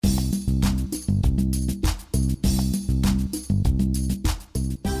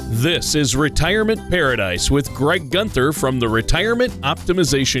This is Retirement Paradise with Greg Gunther from the Retirement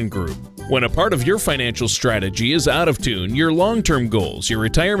Optimization Group. When a part of your financial strategy is out of tune, your long-term goals, your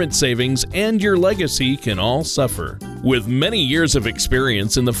retirement savings, and your legacy can all suffer. With many years of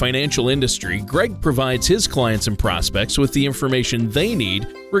experience in the financial industry, Greg provides his clients and prospects with the information they need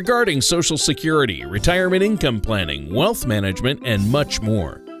regarding Social Security, retirement income planning, wealth management, and much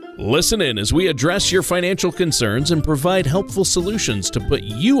more. Listen in as we address your financial concerns and provide helpful solutions to put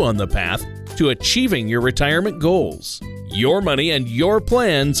you on the path to achieving your retirement goals. Your money and your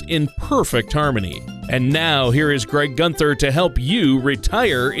plans in perfect harmony. And now, here is Greg Gunther to help you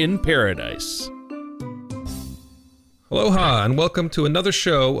retire in paradise. Aloha, and welcome to another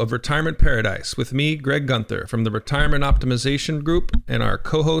show of Retirement Paradise with me, Greg Gunther, from the Retirement Optimization Group, and our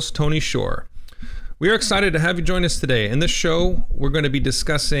co-host, Tony Shore. We are excited to have you join us today. In this show, we're going to be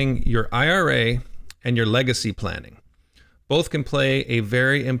discussing your IRA and your legacy planning. Both can play a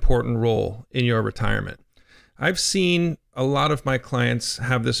very important role in your retirement. I've seen a lot of my clients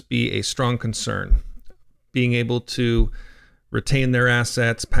have this be a strong concern, being able to retain their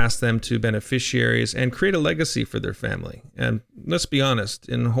assets, pass them to beneficiaries, and create a legacy for their family. And let's be honest,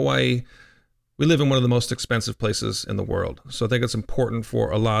 in Hawaii, we live in one of the most expensive places in the world. So I think it's important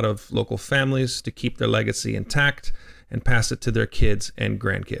for a lot of local families to keep their legacy intact and pass it to their kids and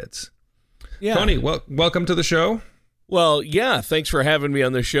grandkids. Yeah. Tony, welcome to the show. Well, yeah, thanks for having me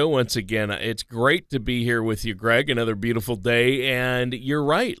on the show once again. It's great to be here with you, Greg. Another beautiful day. And you're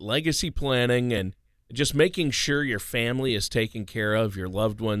right, legacy planning and just making sure your family is taken care of, your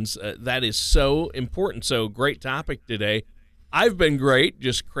loved ones, that is so important. So great topic today. I've been great,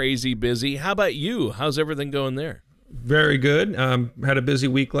 just crazy busy. How about you? How's everything going there? Very good. Had a busy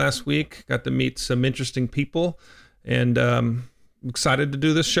week last week. Got to meet some interesting people, and excited to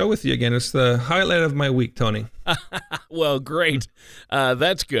do this show with you again. It's the highlight of my week, Tony. Well, great.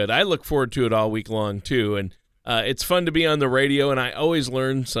 That's good. I look forward to it all week long, too. And it's fun to be on the radio, and I always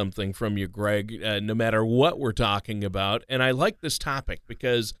learn something from you, Greg, no matter what we're talking about. And I like this topic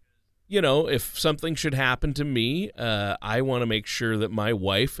because, you know, if something should happen to me, I want to make sure that my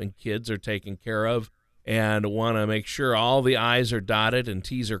wife and kids are taken care of and want to make sure all the I's are dotted and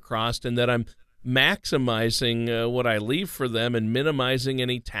T's are crossed and that I'm maximizing what I leave for them and minimizing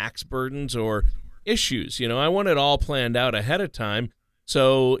any tax burdens or issues. You know, I want it all planned out ahead of time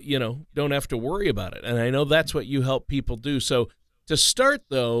so, you know, don't have to worry about it. And I know that's what you help people do. So to start,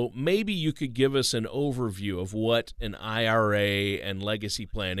 though, maybe you could give us an overview of what an IRA and legacy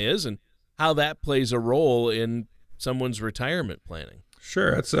plan is and how that plays a role in someone's retirement planning.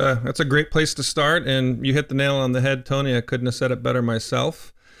 Sure. That's a great place to start, and you hit the nail on the head, Tony. I couldn't have said it better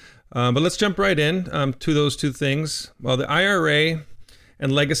myself. But let's jump right in to those two things. Well, the IRA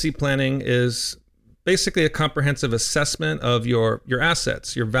and legacy planning is basically a comprehensive assessment of your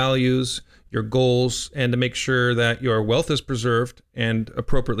assets, your values, your goals, and to make sure that your wealth is preserved and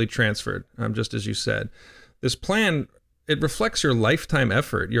appropriately transferred, just as you said. This plan, it reflects your lifetime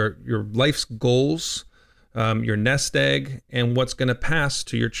effort, your life's goals, your nest egg, and what's going to pass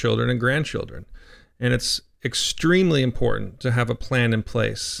to your children and grandchildren. And it's extremely important to have a plan in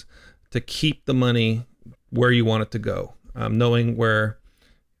place to keep the money where you want it to go, knowing where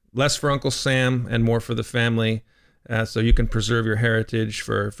less for Uncle Sam and more for the family, so you can preserve your heritage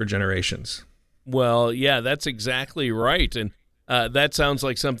for generations. Well, yeah, that's exactly right. And that sounds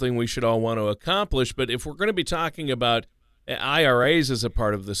like something we should all want to accomplish. But if we're going to be talking about IRAs as a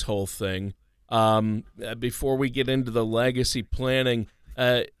part of this whole thing, before we get into the legacy planning,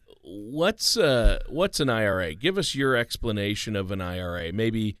 what's an IRA? Give us your explanation of an IRA,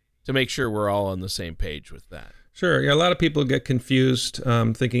 maybe to make sure we're all on the same page with that. Sure. Yeah, a lot of people get confused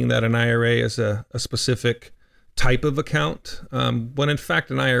thinking that an IRA is a specific type of account, when in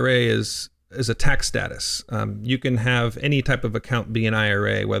fact an IRA is a tax status. You can have any type of account be an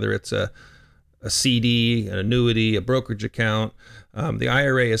IRA, whether it's a CD, an annuity, a brokerage account. The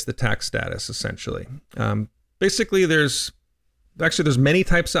IRA is the tax status, essentially. Basically, there's many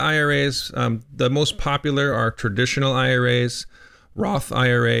types of IRAs. The most popular are traditional IRAs, Roth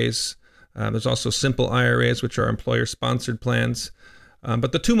IRAs. There's also simple IRAs, which are employer-sponsored plans.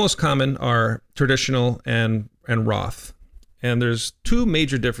 But the two most common are traditional and Roth. And there's two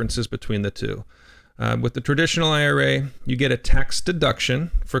major differences between the two. With the traditional IRA, you get a tax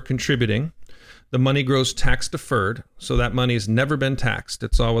deduction for contributing. The money grows tax deferred, so that money has never been taxed.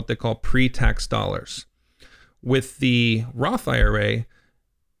 It's all what they call pre-tax dollars. With the Roth IRA,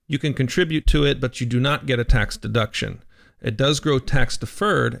 you can contribute to it, but you do not get a tax deduction. It does grow tax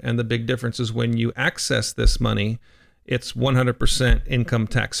deferred, and the big difference is when you access this money, it's 100% income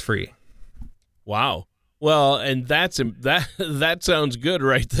tax free. Wow. Well, and that sounds good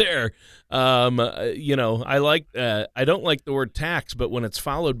right there. I don't like the word tax, but when it's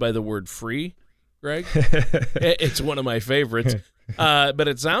followed by the word free, Greg, it's one of my favorites. But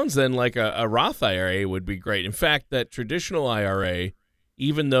it sounds then like a Roth IRA would be great. In fact, that traditional IRA,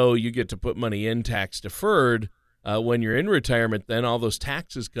 even though you get to put money in tax deferred, when you're in retirement, then all those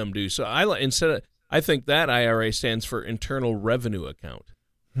taxes come due. So I think that IRA stands for Internal Revenue Account.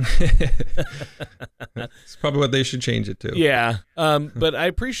 It's probably what they should change it to. Yeah, but I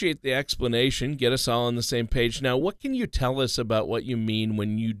appreciate the explanation. Get us all on the same page. Now, what can you tell us about what you mean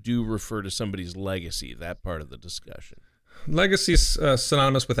when you do refer to somebody's legacy, that part of the discussion? Legacy is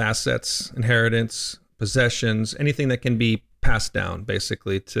synonymous with assets, inheritance, possessions, anything that can be passed down,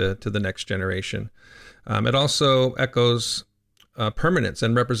 basically, to the next generation. It also echoes permanence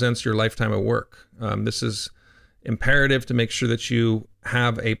and represents your lifetime of work. This is imperative to make sure that you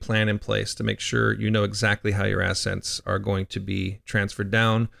have a plan in place to make sure you know exactly how your assets are going to be transferred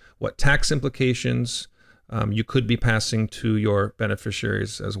down, what tax implications you could be passing to your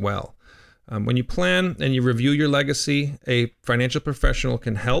beneficiaries as well. When you plan and you review your legacy, a financial professional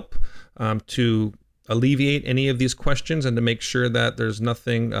can help to alleviate any of these questions and to make sure that there's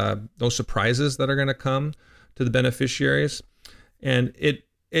nothing, no surprises that are going to come to the beneficiaries. And it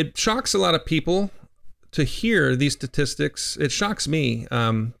shocks a lot of people to hear these statistics. It shocks me.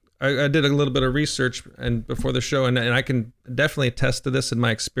 I did a little bit of research and before the show, and I can definitely attest to this in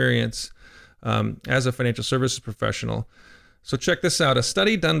my experience as a financial services professional. So check this out. A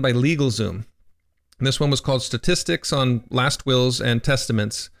study done by LegalZoom, and this one was called Statistics on Last Wills and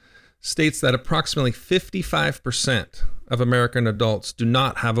Testaments, states that approximately 55% of American adults do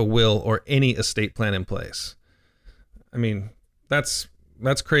not have a will or any estate plan in place. I mean, that's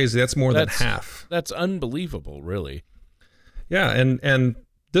crazy. That's more than half. That's unbelievable, really. Yeah, and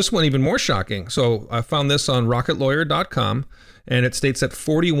this one even more shocking. So I found this on rocketlawyer.com, and it states that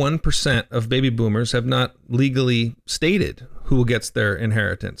 41% of baby boomers have not legally stated who gets their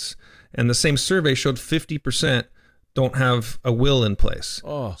inheritance. And the same survey showed 50% don't have a will in place.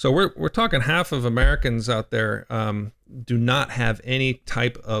 Oh. So we're talking half of Americans out there do not have any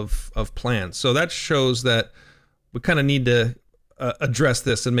type of plan. So that shows that we kind of need to address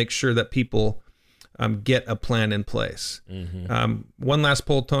this and make sure that people get a plan in place. Mm-hmm. One last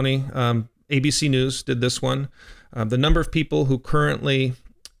poll, Tony. ABC News did this one. The number of people who currently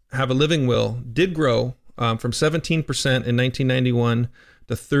have a living will did grow from 17% in 1991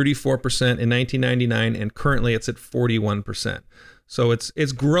 to 34% in 1999, and currently it's at 41%. So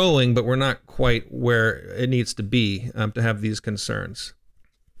it's growing, but we're not quite where it needs to be to have these concerns.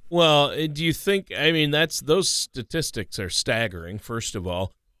 Well, do you think, I mean, those statistics are staggering, first of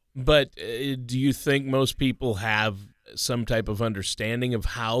all, but do you think most people have some type of understanding of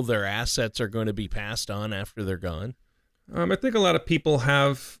how their assets are going to be passed on after they're gone? I think a lot of people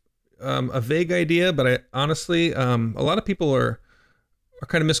have a vague idea, but honestly, a lot of people are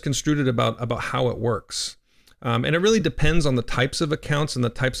kind of misconstrued about how it works. And it really depends on the types of accounts and the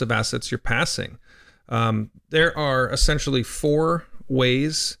types of assets you're passing. There are essentially 4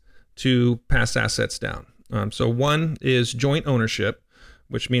 ways to pass assets down. So one is joint ownership,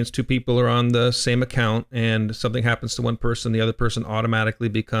 which means 2 people are on the same account and something happens to one person, the other person automatically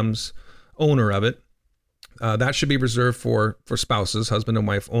becomes owner of it. That should be reserved for spouses, husband and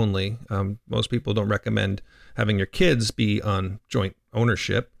wife only. Most people don't recommend having your kids be on joint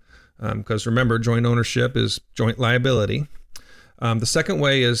ownership because remember, joint ownership is joint liability. The second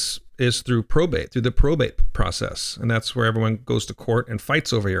way is through the probate process. And that's where everyone goes to court and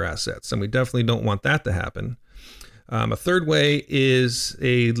fights over your assets. And we definitely don't want that to happen. A third way is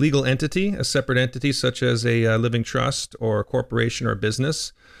a legal entity, a separate entity such as a living trust or a corporation or a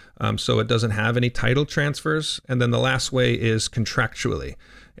business. So it doesn't have any title transfers. And then the last way is contractually.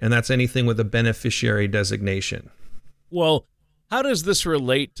 And that's anything with a beneficiary designation. Well, how does this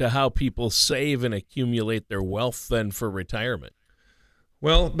relate to how people save and accumulate their wealth then for retirement?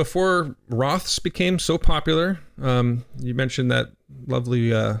 Well, before Roths became so popular, you mentioned that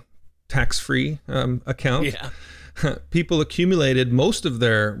lovely tax-free account. Yeah. People accumulated most of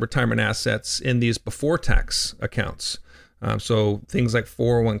their retirement assets in these before tax accounts. So things like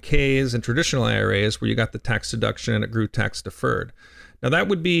 401ks and traditional IRAs where you got the tax deduction and it grew tax deferred. Now that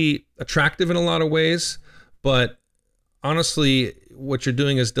would be attractive in a lot of ways, but honestly, what you're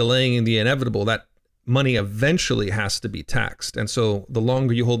doing is delaying the inevitable. That money eventually has to be taxed. And so the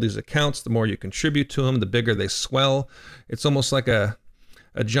longer you hold these accounts, the more you contribute to them, the bigger they swell. It's almost like a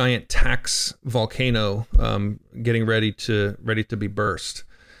giant tax volcano getting ready to be burst.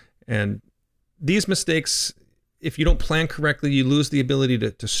 And these mistakes, if you don't plan correctly, you lose the ability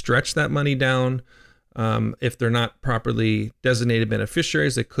to stretch that money down. If they're not properly designated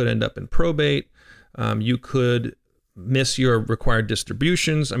beneficiaries, they could end up in probate. You could miss your required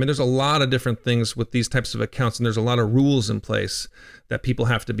distributions. I mean, there's a lot of different things with these types of accounts, and there's a lot of rules in place that people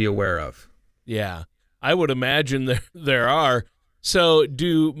have to be aware of. Yeah, I would imagine there are. So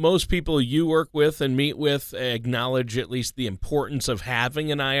do most people you work with and meet with acknowledge at least the importance of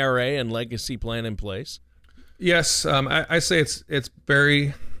having an IRA and legacy plan in place? Yes, I say it's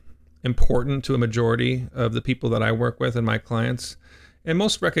very important to a majority of the people that I work with and my clients. And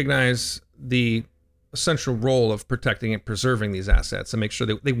most recognize the essential role of protecting and preserving these assets and make sure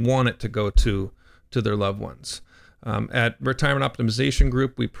they want it to go to their loved ones. At Retirement Optimization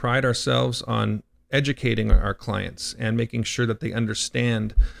Group, we pride ourselves on educating our clients and making sure that they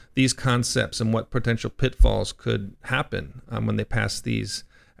understand these concepts and what potential pitfalls could happen when they pass these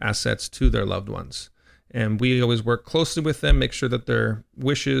assets to their loved ones. And we always work closely with them, make sure that their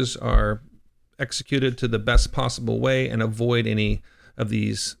wishes are executed to the best possible way and avoid any of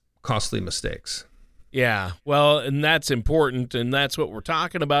these costly mistakes. Yeah, well, and that's important, and that's what we're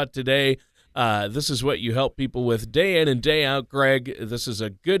talking about today. This is what you help people with day in and day out, Greg. This is a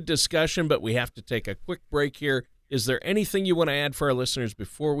good discussion, but we have to take a quick break here. Is there anything you want to add for our listeners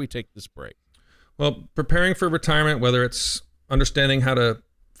before we take this break? Well, preparing for retirement, whether it's understanding how to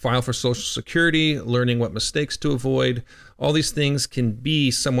file for Social Security, learning what mistakes to avoid, all these things can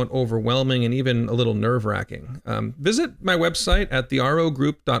be somewhat overwhelming and even a little nerve-wracking. Visit my website at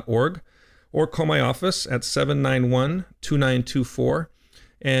therogroup.org or call my office at 791-2924.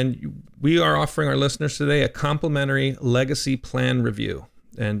 And we are offering our listeners today a complimentary legacy plan review,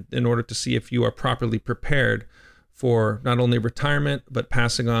 and in order to see if you are properly prepared for not only retirement, but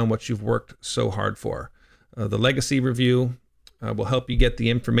passing on what you've worked so hard for. The legacy review will help you get the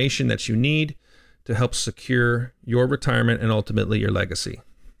information that you need to help secure your retirement and ultimately your legacy.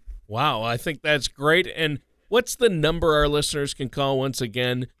 Wow, I think that's great. And what's the number our listeners can call once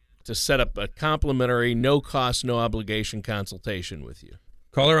again to set up a complimentary, no-cost, no-obligation consultation with you?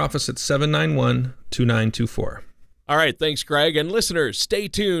 Call our office at 791-2924. All right, thanks, Greg. And listeners, stay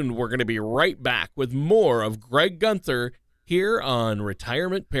tuned. We're going to be right back with more of Greg Gunther here on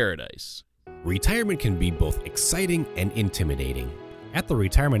Retirement Paradise. Retirement can be both exciting and intimidating. At the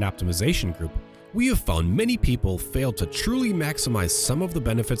Retirement Optimization Group, we have found many people fail to truly maximize some of the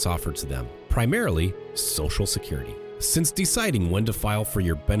benefits offered to them, primarily Social Security. Since deciding when to file for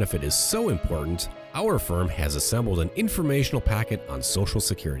your benefit is so important, our firm has assembled an informational packet on Social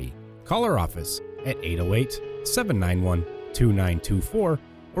Security. Call our office at 808-791-2924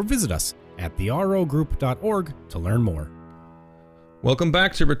 or visit us at therogroup.org to learn more. Welcome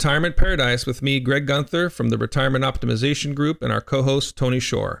back to Retirement Paradise with me, Greg Gunther from the Retirement Optimization Group, and our co-host, Tony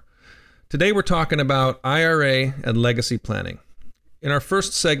Shore. Today we're talking about IRA and legacy planning. In our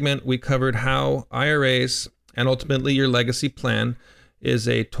first segment, we covered how IRAs and ultimately your legacy plan is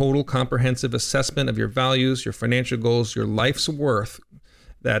a total comprehensive assessment of your values, your financial goals, your life's worth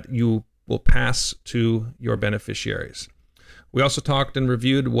that you will pass to your beneficiaries. We also talked and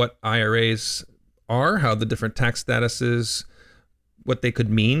reviewed what IRAs are, how the different tax statuses, what they could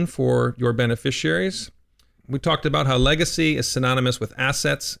mean for your beneficiaries. We talked about how legacy is synonymous with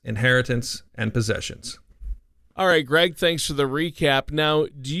assets, inheritance, and possessions. All right, Greg, thanks for the recap. Now,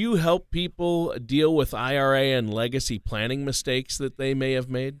 do you help people deal with IRA and legacy planning mistakes that they may have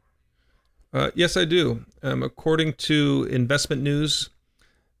made? Yes, I do. According to Investment News,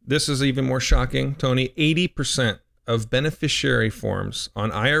 this is even more shocking, Tony. 80% of beneficiary forms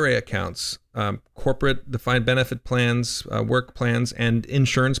on IRA accounts, corporate defined benefit plans, work plans, and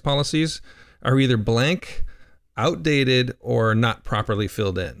insurance policies are either blank, outdated, or not properly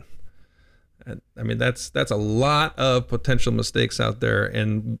filled in. I mean, that's a lot of potential mistakes out there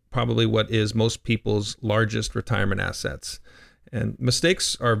and probably what is most people's largest retirement assets. And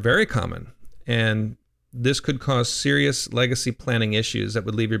mistakes are very common, and this could cause serious legacy planning issues that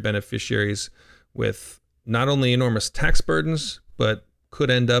would leave your beneficiaries with not only enormous tax burdens, but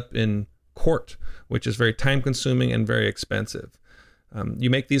could end up in court, which is very time-consuming and very expensive. You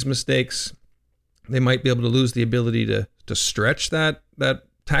make these mistakes, they might be able to lose the ability to stretch that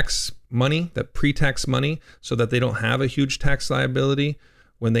tax money, that pre-tax money, so that they don't have a huge tax liability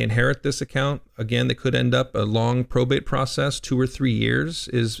when they inherit this account. Again, they could end up a long probate process. 2 or 3 years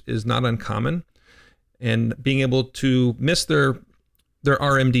is not uncommon. And being able to miss their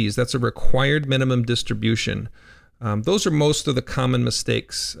RMDs, that's a required minimum distribution. Those are most of the common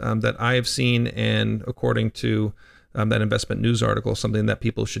mistakes that I have seen, and according to that Investment News article, something that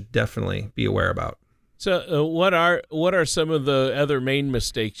people should definitely be aware about. So what are some of the other main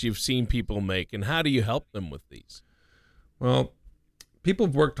mistakes you've seen people make, and how do you help them with these? Well, people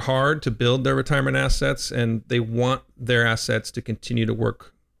have worked hard to build their retirement assets, and they want their assets to continue to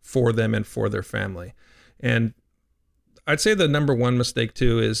work for them and for their family. And I'd say the number one mistake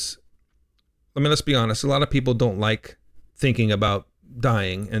too is, let's be honest, a lot of people don't like thinking about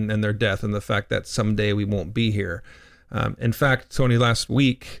dying and their death and the fact that someday we won't be here. In fact, Tony, last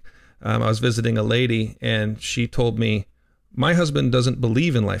week, I was visiting a lady and she told me, my husband doesn't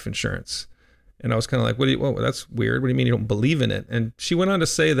believe in life insurance. And I was kind of like, well, that's weird. What do you mean you don't believe in it? And she went on to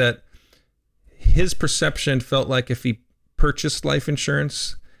say that his perception felt like if he purchased life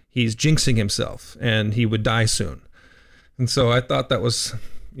insurance, he's jinxing himself and he would die soon. And so I thought that was,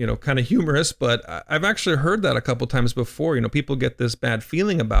 kind of humorous, but I've actually heard that a couple times before. People get this bad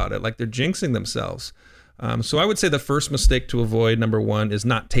feeling about it, like they're jinxing themselves. So I would say the first mistake to avoid, number one, is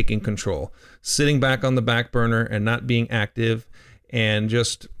not taking control, sitting back on the back burner and not being active and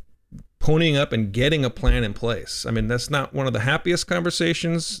just ponying up and getting a plan in place. That's not one of the happiest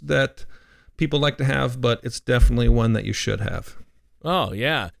conversations that people like to have, but it's definitely one that you should have. Oh,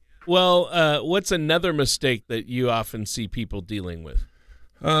 yeah. Well, what's another mistake that you often see people dealing with?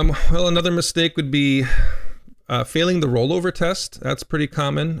 Well, another mistake would be failing the rollover test. That's pretty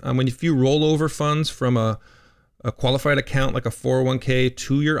common. If you roll over funds from a qualified account like a 401k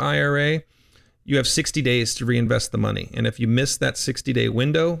to your IRA, you have 60 days to reinvest the money. And if you miss that 60-day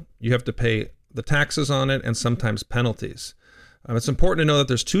window, you have to pay the taxes on it and sometimes penalties. It's important to know that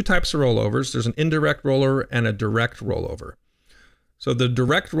there's two types of rollovers. There's an indirect rollover and a direct rollover. So the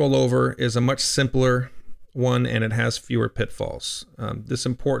direct rollover is a much simpler one, and it has fewer pitfalls. It's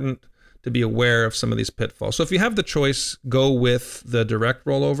important to be aware of some of these pitfalls. So if you have the choice, go with the direct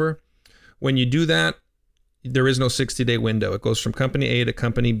rollover. When you do that, there is no 60-day window. It goes from company A to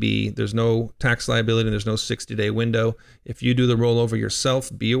company B. There's no tax liability. There's no 60-day window. If you do the rollover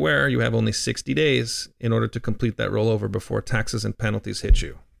yourself, be aware you have only 60 days in order to complete that rollover before taxes and penalties hit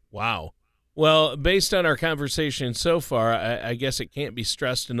you. Wow. Well, based on our conversation so far, I guess it can't be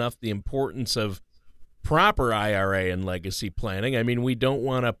stressed enough the importance of proper IRA and legacy planning. We don't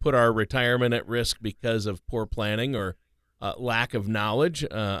want to put our retirement at risk because of poor planning or lack of knowledge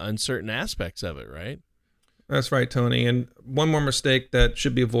on certain aspects of it, right? That's right, Tony. And one more mistake that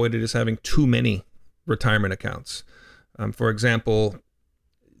should be avoided is having too many retirement accounts. For example,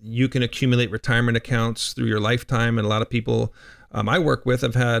 you can accumulate retirement accounts through your lifetime, and a lot of people I work with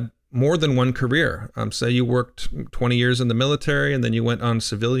have had more than one career. Say you worked 20 years in the military and then you went on a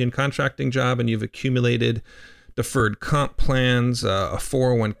civilian contracting job and you've accumulated deferred comp plans, a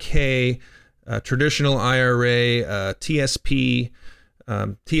 401k, a traditional IRA, TSP,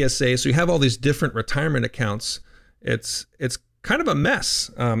 TSA. So you have all these different retirement accounts. It's kind of a mess,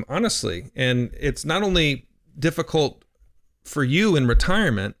 honestly. And it's not only difficult for you in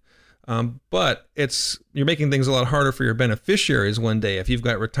retirement, but you're making things a lot harder for your beneficiaries one day if you've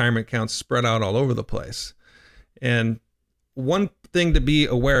got retirement accounts spread out all over the place. And one thing to be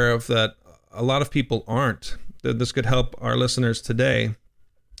aware of that a lot of people aren't, that this could help our listeners today,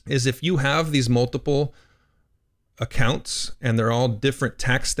 is if you have these multiple accounts and they're all different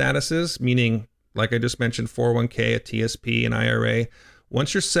tax statuses, meaning, like I just mentioned, 401k, a TSP, an IRA,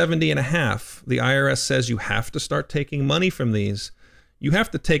 once you're 70 and a half, the IRS says you have to start taking money from these. You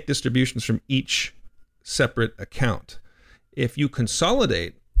have to take distributions from each separate account. If you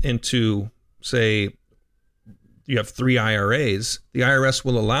consolidate into, say, you have 3 IRAs, the IRS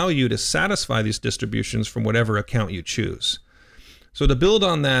will allow you to satisfy these distributions from whatever account you choose. So to build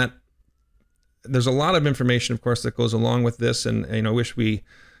on that, there's a lot of information, of course, that goes along with this. And I wish we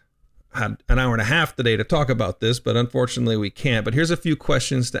had an hour and a half today to talk about this, but unfortunately we can't. But here's a few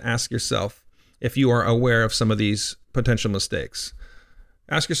questions to ask yourself if you are aware of some of these potential mistakes.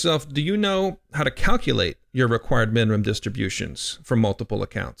 Ask yourself, do you know how to calculate your required minimum distributions from multiple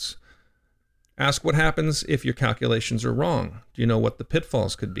accounts? Ask what happens if your calculations are wrong. Do you know what the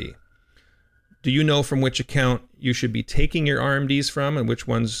pitfalls could be? Do you know from which account you should be taking your RMDs from and which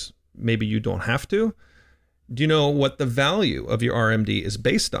ones maybe you don't have to? Do you know what the value of your RMD is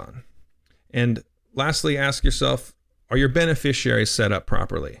based on? And lastly, ask yourself, are your beneficiaries set up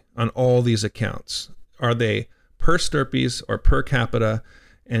properly on all these accounts? Are they per stirpes or per capita?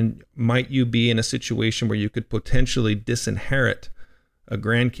 And might you be in a situation where you could potentially disinherit a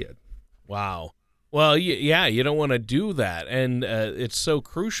grandkid? Wow. Well, yeah, you don't want to do that. And it's so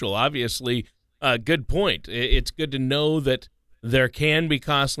crucial. Obviously, good point. It's good to know that there can be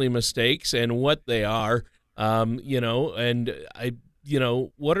costly mistakes and what they are, what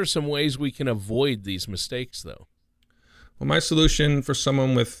are some ways we can avoid these mistakes, though? Well, my solution for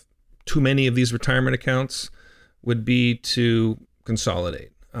someone with too many of these retirement accounts would be to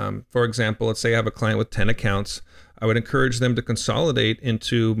consolidate. For example, let's say I have a client with 10 accounts. I would encourage them to consolidate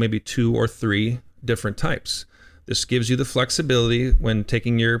into maybe 2 or 3 different types. This gives you the flexibility when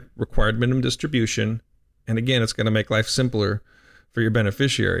taking your required minimum distribution. And again, it's going to make life simpler for your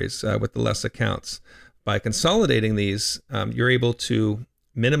beneficiaries with the less accounts. By consolidating these, you're able to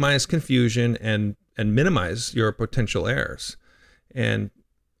minimize confusion and minimize your potential errors. And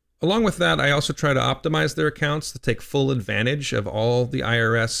along with that, I also try to optimize their accounts to take full advantage of all the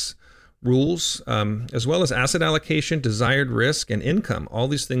IRS rules, as well as asset allocation, desired risk, and income. All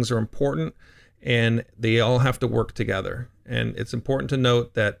these things are important, and they all have to work together. And it's important to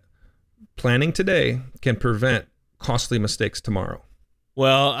note that planning today can prevent costly mistakes tomorrow.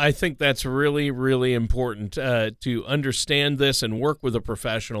 Well, I think that's really, really important to understand this and work with a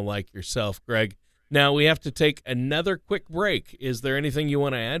professional like yourself, Greg. Now, we have to take another quick break. Is there anything you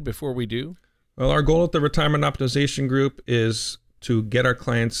want to add before we do? Well, our goal at the Retirement Optimization Group is to get our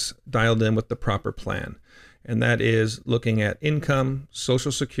clients dialed in with the proper plan. And that is looking at income,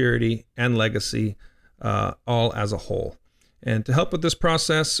 Social Security, and legacy all as a whole. And to help with this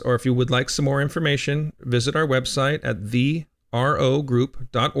process, or if you would like some more information, visit our website at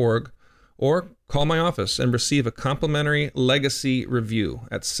therogroup.org or call my office and receive a complimentary legacy review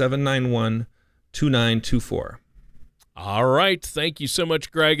at 791-2924. All right. Thank you so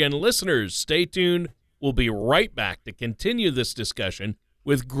much, Greg. And listeners, stay tuned. We'll be right back to continue this discussion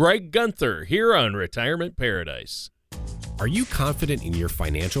with Greg Gunther here on Retirement Paradise. Are you confident in your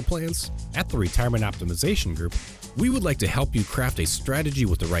financial plans? At the Retirement Optimization Group, we would like to help you craft a strategy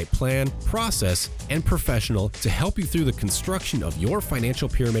with the right plan, process, and professional to help you through the construction of your financial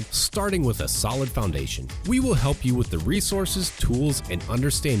pyramid, starting with a solid foundation. We will help you with the resources, tools, and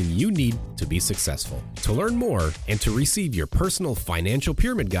understanding you need to be successful. To learn more and to receive your personal financial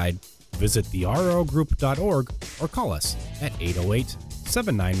pyramid guide, visit therogroup.org or call us at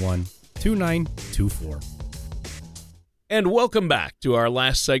 808-791-2924. And welcome back to our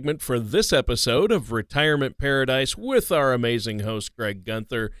last segment for this episode of Retirement Paradise with our amazing host, Greg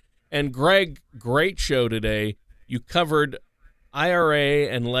Gunther. And Greg, great show today. You covered IRA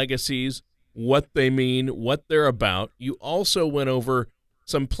and legacies, what they mean, what they're about. You also went over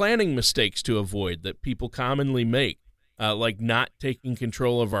some planning mistakes to avoid that people commonly make, like not taking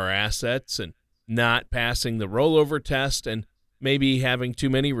control of our assets and not passing the rollover test and maybe having too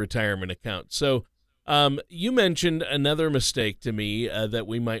many retirement accounts. So you mentioned another mistake to me that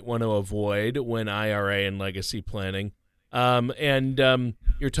we might want to avoid when IRA and legacy planning.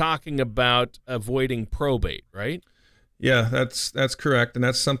 You're talking about avoiding probate, right? Yeah, that's correct. And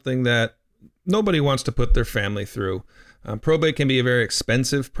that's something that nobody wants to put their family through. Probate can be a very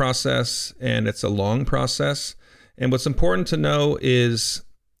expensive process, and it's a long process. And what's important to know is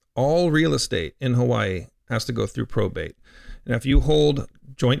all real estate in Hawaii has to go through probate. Now, if you hold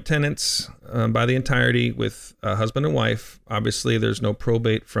joint tenants by the entirety with a husband and wife, obviously there's no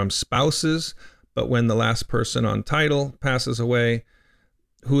probate from spouses, but when the last person on title passes away,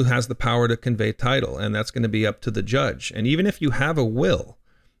 who has the power to convey title? And that's going to be up to the judge. And even if you have a will,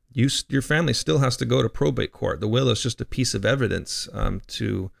 your family still has to go to probate court. The will is just a piece of evidence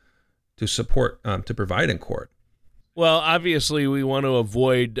to support, to provide in court. Well, obviously we want to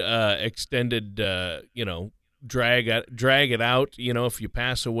avoid extended, drag it out. If you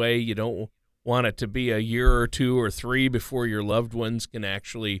pass away, you don't want it to be a year or 2 or 3 before your loved ones can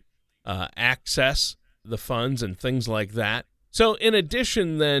actually access the funds and things like that. So in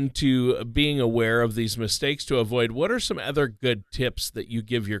addition then to being aware of these mistakes to avoid, what are some other good tips that you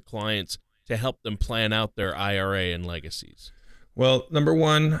give your clients to help them plan out their IRA and legacies? Well, number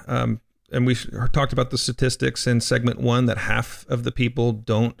one, and we talked about the statistics in segment 1 that half of the people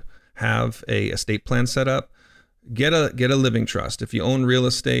don't have a estate plan set up. Get a living trust. If you own real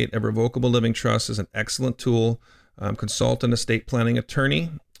estate, a revocable living trust is an excellent tool. Consult an estate planning attorney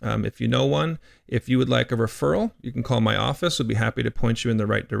if you know one. If you would like a referral, you can call my office. We'd be happy to point you in the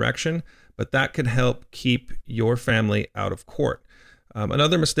right direction. But that could help keep your family out of court.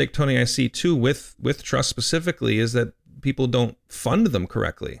 Another mistake, Tony, I see too with trust specifically is that people don't fund them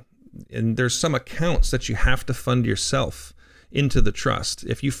correctly. And there's some accounts that you have to fund yourself into the trust.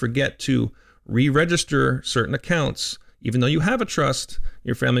 If you forget to re-register certain accounts, even though you have a trust,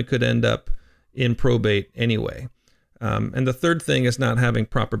 your family could end up in probate anyway. And the third thing is not having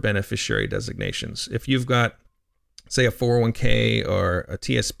proper beneficiary designations. If you've got, say, a 401k or a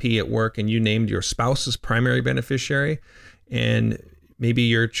TSP at work and you named your spouse as primary beneficiary, and maybe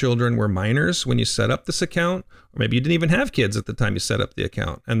your children were minors when you set up this account, or maybe you didn't even have kids at the time you set up the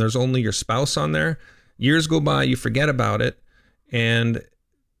account, and there's only your spouse on there, years go by, you forget about it, and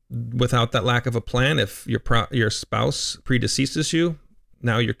without that lack of a plan, if your spouse predeceases you,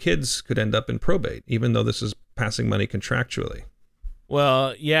 now your kids could end up in probate, even though this is passing money contractually.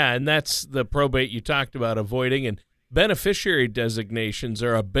 Well, yeah, and that's the probate you talked about avoiding, and beneficiary designations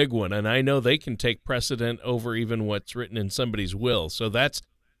are a big one, and I know they can take precedent over even what's written in somebody's will. So that's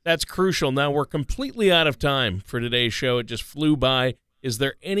crucial. Now, we're completely out of time for today's show. It just flew by. Is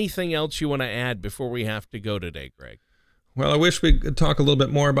there anything else you want to add before we have to go today, Greg? Well, I wish we could talk a little bit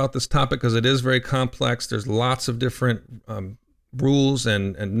more about this topic because it is very complex. There's lots of different rules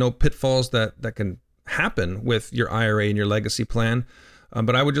and no pitfalls that can happen with your IRA and your legacy plan.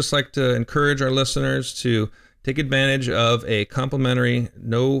 But I would just like to encourage our listeners to take advantage of a complimentary,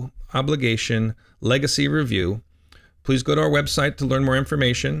 no obligation legacy review. Please go to our website to learn more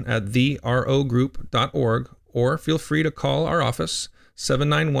information at therogroup.org, or feel free to call our office,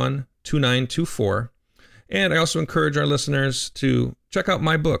 791-2924. And I also encourage our listeners to check out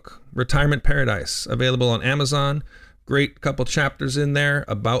my book, Retirement Paradise, available on Amazon. Great couple chapters in there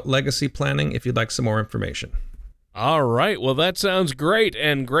about legacy planning if you'd like some more information. All right. Well, that sounds great,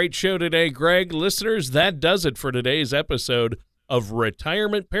 and great show today, Greg. Listeners, that does it for today's episode of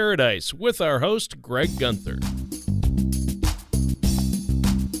Retirement Paradise with our host, Greg Gunther.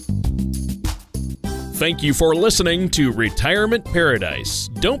 Thank you for listening to Retirement Paradise.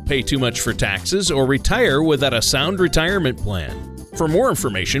 Don't pay too much for taxes or retire without a sound retirement plan. For more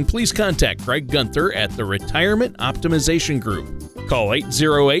information, please contact Greg Gunther at the Retirement Optimization Group. Call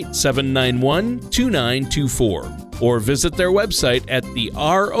 808-791-2924 or visit their website at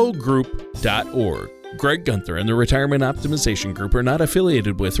therogroup.org. Greg Gunther and the Retirement Optimization Group are not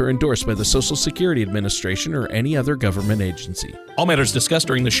affiliated with or endorsed by the Social Security Administration or any other government agency. All matters discussed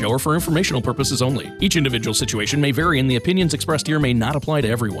during the show are for informational purposes only. Each individual situation may vary, and the opinions expressed here may not apply to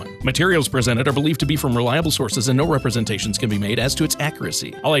everyone. Materials presented are believed to be from reliable sources, and no representations can be made as to its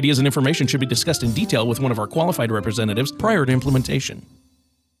accuracy. All ideas and information should be discussed in detail with one of our qualified representatives prior to implementation.